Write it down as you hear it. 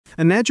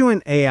Imagine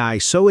an AI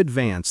so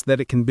advanced that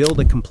it can build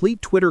a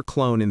complete Twitter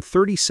clone in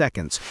 30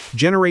 seconds,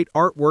 generate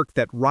artwork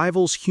that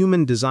rivals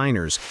human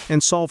designers,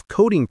 and solve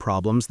coding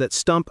problems that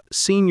stump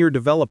senior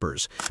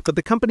developers. But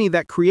the company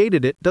that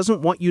created it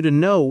doesn't want you to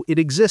know it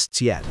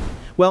exists yet.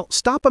 Well,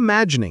 stop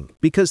imagining,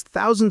 because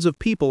thousands of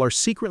people are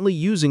secretly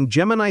using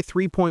Gemini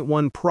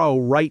 3.1 Pro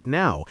right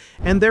now,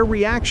 and their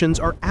reactions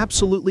are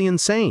absolutely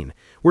insane.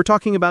 We're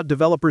talking about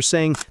developers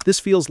saying this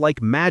feels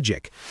like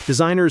magic,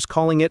 designers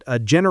calling it a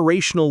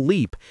generational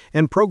leap,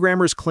 and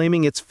programmers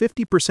claiming it's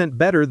 50%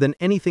 better than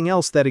anything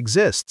else that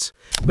exists.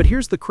 But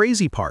here's the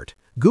crazy part.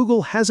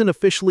 Google hasn't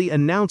officially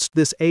announced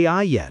this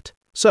AI yet.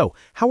 So,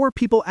 how are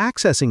people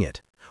accessing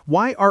it?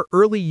 Why are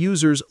early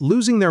users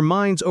losing their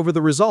minds over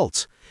the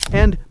results?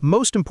 And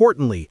most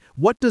importantly,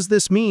 what does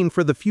this mean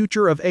for the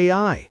future of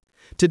AI?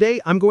 Today,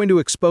 I'm going to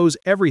expose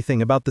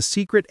everything about the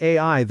secret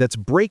AI that's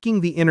breaking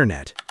the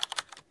internet.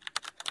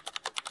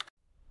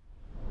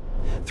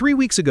 3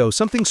 weeks ago,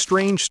 something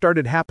strange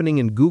started happening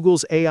in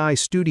Google's AI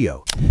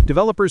studio.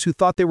 Developers who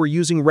thought they were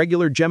using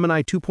regular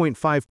Gemini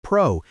 2.5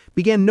 Pro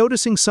began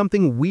noticing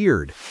something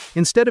weird.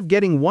 Instead of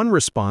getting one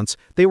response,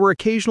 they were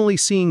occasionally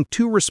seeing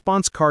two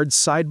response cards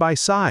side by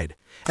side.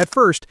 At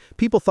first,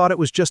 people thought it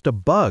was just a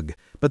bug,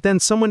 but then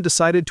someone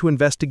decided to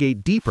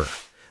investigate deeper.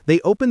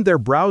 They opened their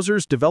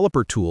browser's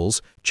developer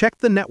tools,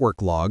 checked the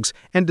network logs,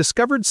 and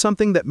discovered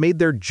something that made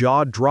their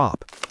jaw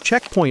drop: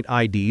 checkpoint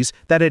IDs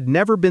that had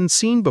never been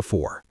seen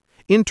before.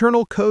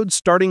 Internal code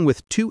starting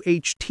with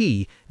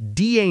 2HT,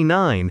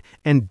 DA9,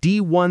 and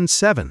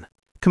D17.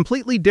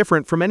 Completely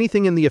different from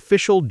anything in the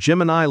official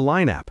Gemini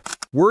lineup.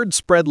 Word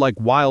spread like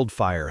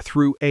wildfire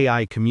through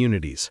AI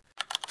communities.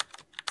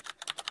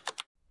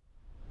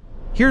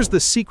 Here's the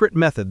secret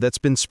method that's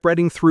been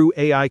spreading through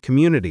AI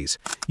communities.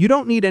 You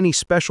don't need any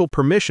special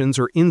permissions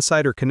or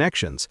insider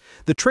connections.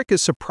 The trick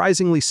is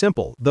surprisingly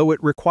simple, though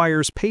it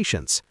requires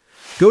patience.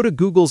 Go to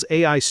Google's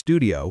AI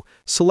Studio,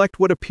 select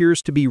what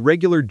appears to be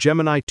regular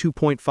Gemini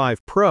 2.5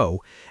 Pro,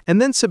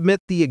 and then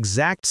submit the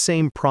exact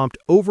same prompt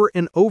over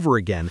and over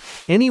again,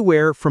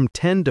 anywhere from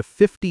 10 to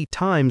 50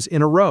 times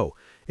in a row.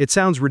 It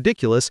sounds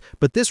ridiculous,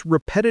 but this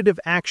repetitive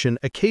action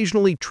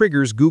occasionally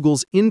triggers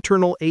Google's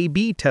internal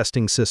A/B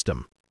testing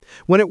system.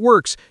 When it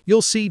works,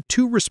 you'll see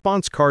two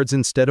response cards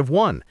instead of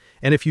one,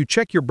 and if you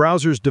check your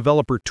browser's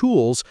developer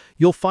tools,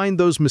 you'll find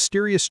those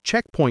mysterious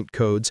checkpoint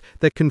codes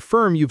that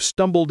confirm you've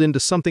stumbled into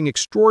something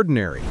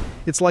extraordinary.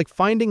 It's like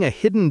finding a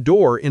hidden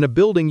door in a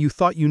building you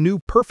thought you knew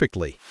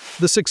perfectly.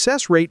 The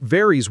success rate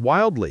varies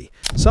wildly.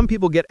 Some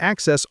people get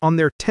access on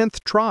their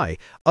 10th try,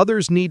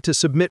 others need to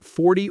submit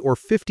 40 or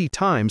 50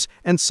 times,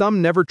 and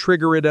some never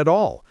trigger it at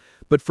all.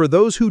 But for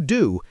those who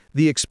do,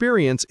 the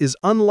experience is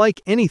unlike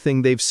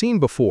anything they've seen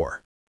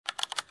before.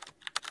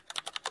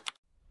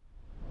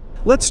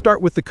 Let's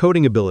start with the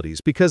coding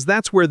abilities, because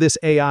that's where this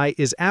AI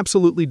is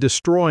absolutely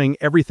destroying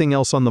everything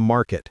else on the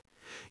market.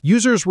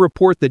 Users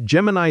report that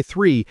Gemini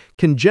 3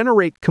 can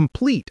generate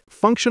complete,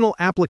 functional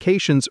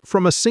applications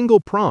from a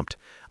single prompt.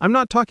 I'm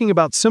not talking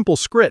about simple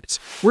scripts.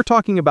 We're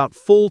talking about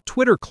full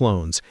Twitter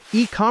clones,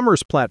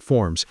 e-commerce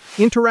platforms,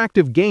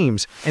 interactive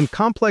games, and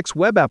complex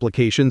web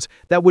applications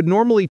that would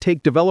normally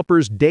take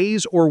developers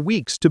days or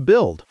weeks to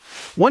build.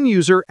 One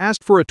user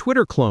asked for a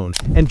Twitter clone,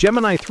 and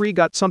Gemini 3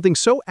 got something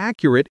so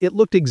accurate it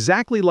looked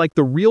exactly like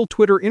the real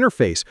Twitter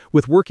interface,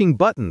 with working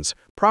buttons,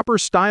 proper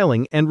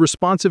styling, and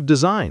responsive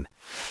design.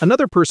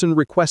 Another person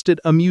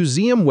requested a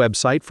museum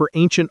website for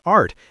ancient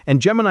art,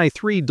 and Gemini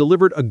 3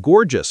 delivered a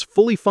gorgeous,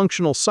 fully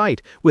functional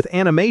site with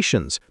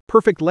animations,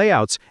 perfect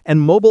layouts,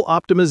 and mobile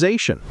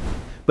optimization.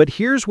 But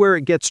here's where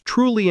it gets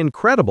truly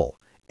incredible: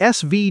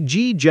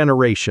 SVG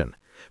generation.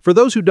 For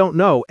those who don't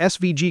know,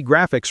 SVG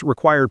graphics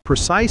required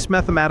precise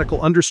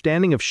mathematical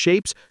understanding of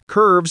shapes,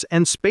 curves,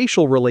 and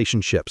spatial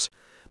relationships.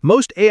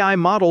 Most AI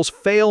models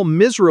fail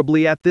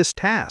miserably at this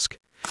task.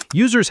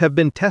 Users have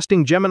been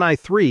testing Gemini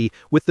 3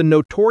 with the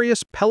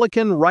notorious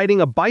Pelican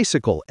riding a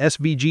bicycle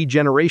SVG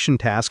generation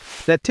task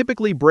that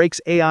typically breaks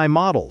AI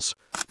models.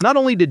 Not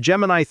only did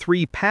Gemini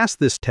 3 pass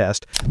this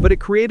test, but it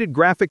created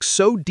graphics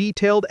so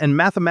detailed and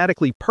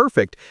mathematically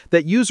perfect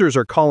that users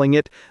are calling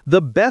it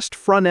the best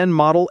front-end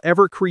model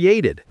ever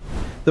created.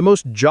 The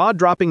most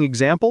jaw-dropping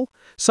example?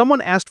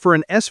 Someone asked for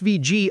an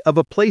SVG of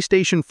a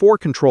PlayStation 4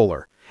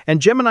 controller, and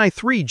Gemini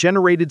 3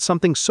 generated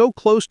something so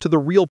close to the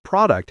real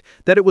product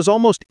that it was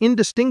almost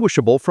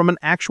indistinguishable from an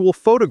actual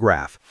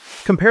photograph.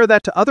 Compare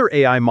that to other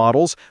AI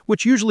models,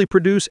 which usually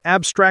produce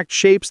abstract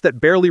shapes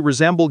that barely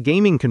resemble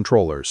gaming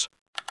controllers.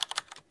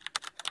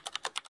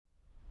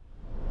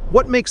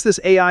 What makes this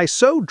AI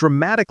so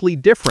dramatically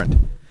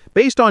different?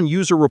 Based on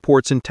user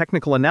reports and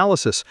technical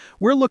analysis,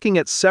 we're looking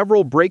at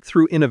several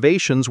breakthrough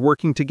innovations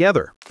working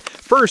together.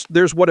 First,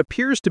 there's what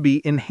appears to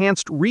be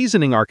enhanced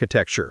reasoning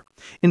architecture.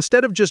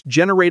 Instead of just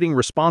generating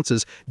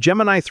responses,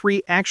 Gemini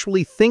 3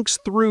 actually thinks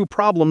through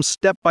problems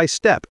step by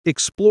step,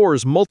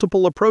 explores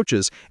multiple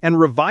approaches, and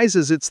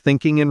revises its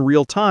thinking in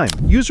real time.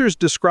 Users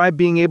describe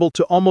being able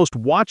to almost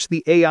watch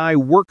the AI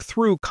work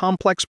through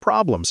complex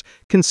problems,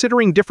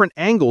 considering different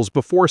angles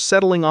before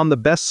settling on the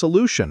best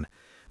solution.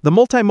 The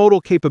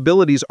multimodal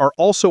capabilities are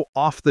also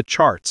off the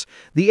charts.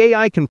 The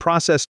AI can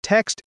process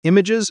text,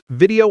 images,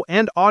 video,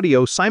 and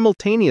audio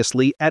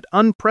simultaneously at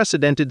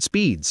unprecedented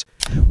speeds.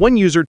 One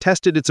user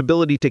tested its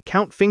ability to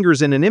count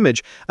fingers in an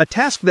image, a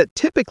task that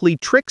typically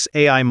tricks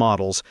AI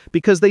models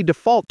because they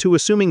default to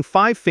assuming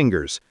 5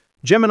 fingers.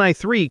 Gemini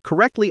 3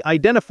 correctly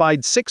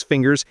identified 6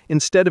 fingers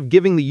instead of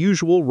giving the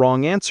usual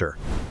wrong answer.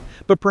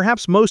 But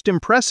perhaps most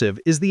impressive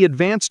is the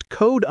advanced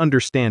code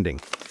understanding.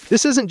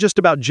 This isn't just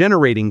about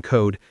generating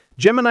code.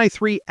 Gemini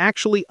 3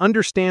 actually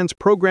understands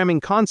programming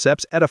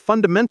concepts at a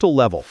fundamental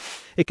level.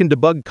 It can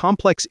debug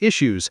complex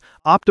issues,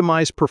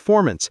 optimize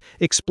performance,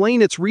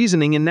 explain its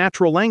reasoning in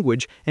natural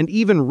language, and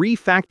even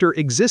refactor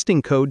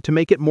existing code to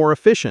make it more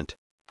efficient.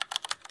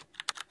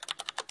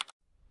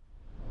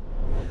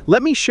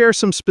 Let me share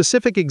some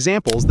specific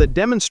examples that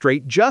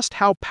demonstrate just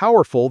how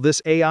powerful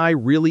this AI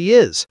really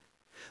is.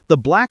 The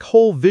black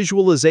hole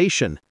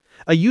visualization.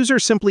 A user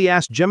simply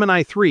asked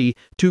Gemini 3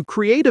 to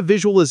create a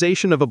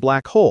visualization of a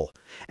black hole,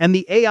 and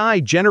the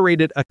AI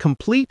generated a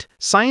complete,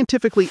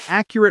 scientifically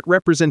accurate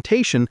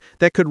representation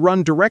that could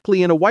run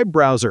directly in a web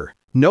browser.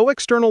 No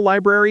external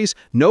libraries,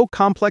 no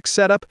complex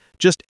setup,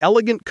 just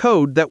elegant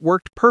code that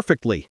worked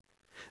perfectly.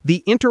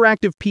 The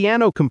interactive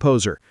piano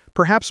composer.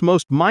 Perhaps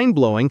most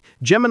mind-blowing,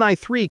 Gemini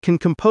 3 can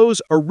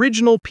compose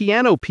original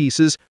piano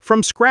pieces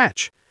from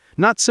scratch.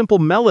 Not simple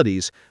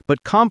melodies,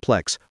 but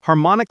complex,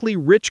 harmonically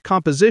rich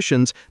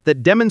compositions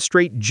that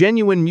demonstrate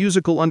genuine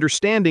musical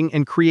understanding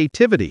and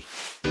creativity.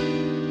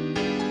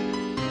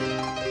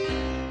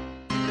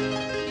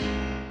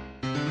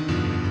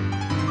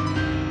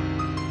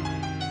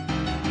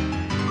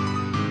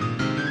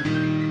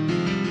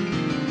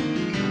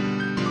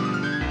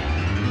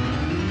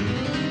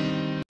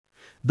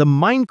 The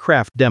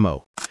Minecraft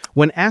demo.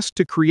 When asked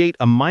to create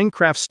a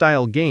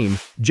Minecraft-style game,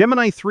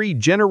 Gemini 3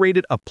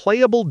 generated a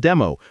playable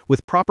demo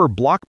with proper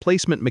block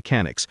placement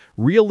mechanics,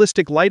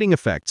 realistic lighting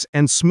effects,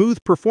 and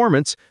smooth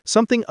performance,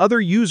 something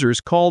other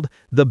users called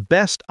the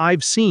best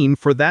I've seen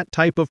for that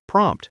type of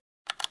prompt.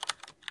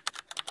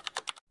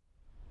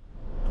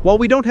 While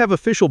we don't have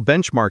official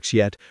benchmarks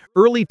yet,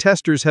 early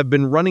testers have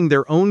been running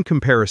their own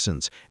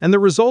comparisons, and the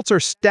results are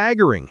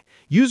staggering.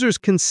 Users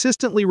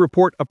consistently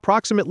report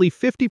approximately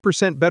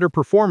 50% better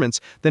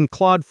performance than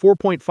Claude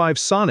 4.5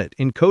 Sonnet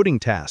in coding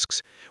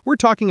tasks. We're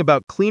talking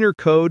about cleaner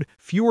code,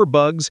 fewer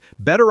bugs,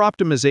 better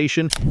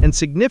optimization, and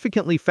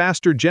significantly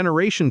faster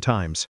generation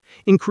times.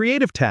 In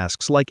creative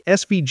tasks like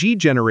SVG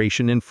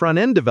generation in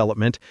front-end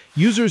development,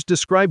 users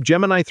describe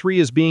Gemini 3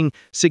 as being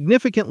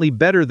significantly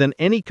better than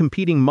any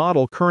competing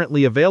model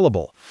currently available.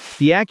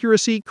 The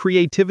accuracy,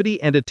 creativity,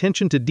 and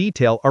attention to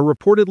detail are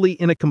reportedly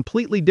in a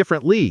completely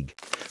different league.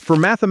 For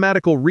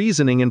mathematical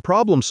reasoning and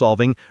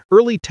problem-solving,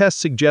 early tests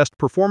suggest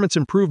performance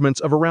improvements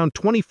of around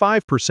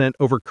 25%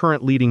 over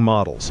current leading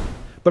models.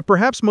 But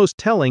perhaps most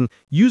telling,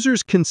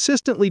 users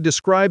consistently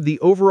describe the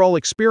overall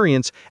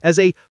experience as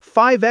a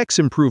 5x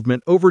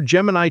improvement over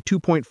Gemini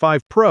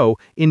 2.5 Pro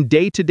in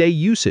day-to-day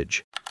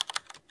usage.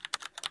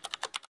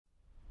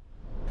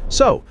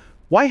 So,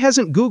 why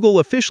hasn't Google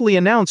officially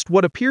announced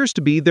what appears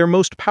to be their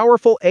most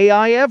powerful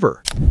AI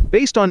ever?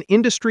 Based on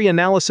industry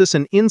analysis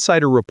and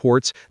insider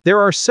reports,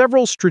 there are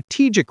several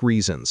strategic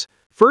reasons.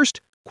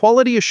 First,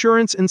 quality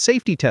assurance and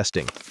safety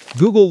testing.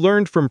 Google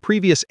learned from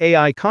previous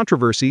AI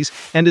controversies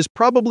and is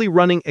probably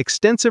running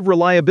extensive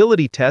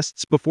reliability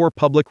tests before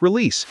public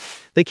release.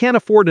 They can't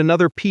afford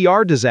another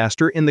PR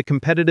disaster in the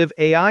competitive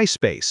AI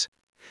space.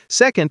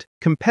 Second,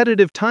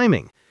 competitive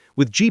timing.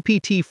 With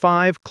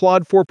GPT-5,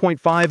 Claude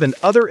 4.5, and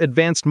other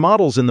advanced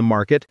models in the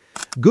market,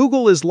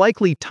 Google is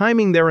likely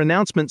timing their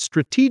announcement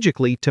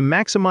strategically to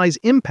maximize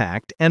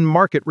impact and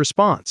market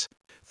response.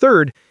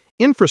 Third,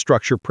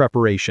 infrastructure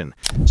preparation.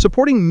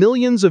 Supporting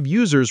millions of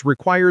users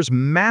requires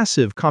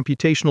massive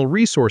computational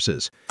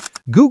resources.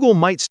 Google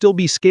might still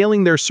be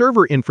scaling their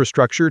server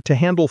infrastructure to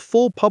handle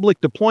full public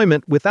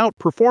deployment without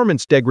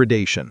performance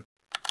degradation.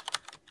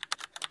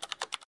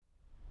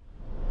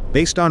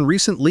 Based on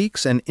recent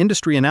leaks and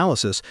industry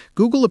analysis,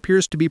 Google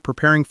appears to be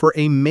preparing for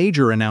a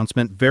major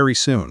announcement very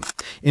soon.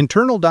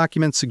 Internal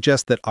documents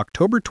suggest that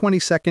October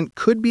 22nd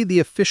could be the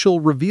official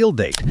reveal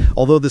date,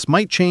 although this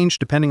might change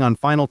depending on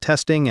final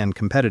testing and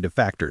competitive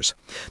factors.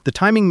 The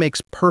timing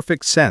makes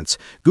perfect sense.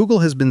 Google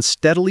has been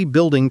steadily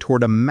building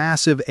toward a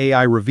massive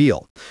AI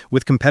reveal.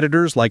 With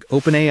competitors like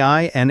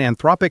OpenAI and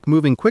Anthropic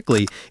moving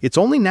quickly, it's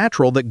only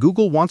natural that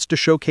Google wants to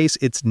showcase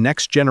its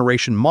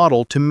next-generation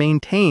model to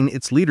maintain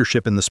its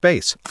leadership in the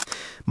space.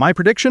 My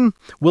prediction?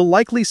 We'll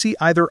likely see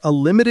either a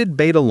limited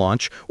beta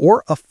launch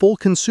or a full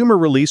consumer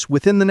release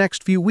within the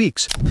next few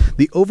weeks.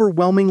 The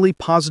overwhelmingly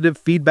positive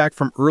feedback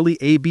from early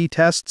A/B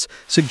tests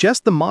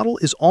suggests the model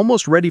is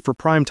almost ready for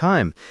prime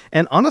time,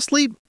 and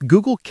honestly,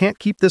 Google can't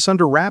keep this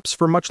under wraps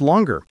for much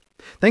longer.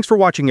 Thanks for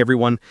watching,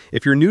 everyone.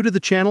 If you're new to the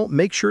channel,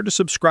 make sure to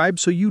subscribe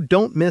so you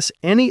don't miss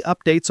any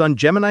updates on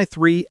Gemini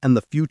 3 and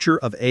the future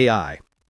of AI.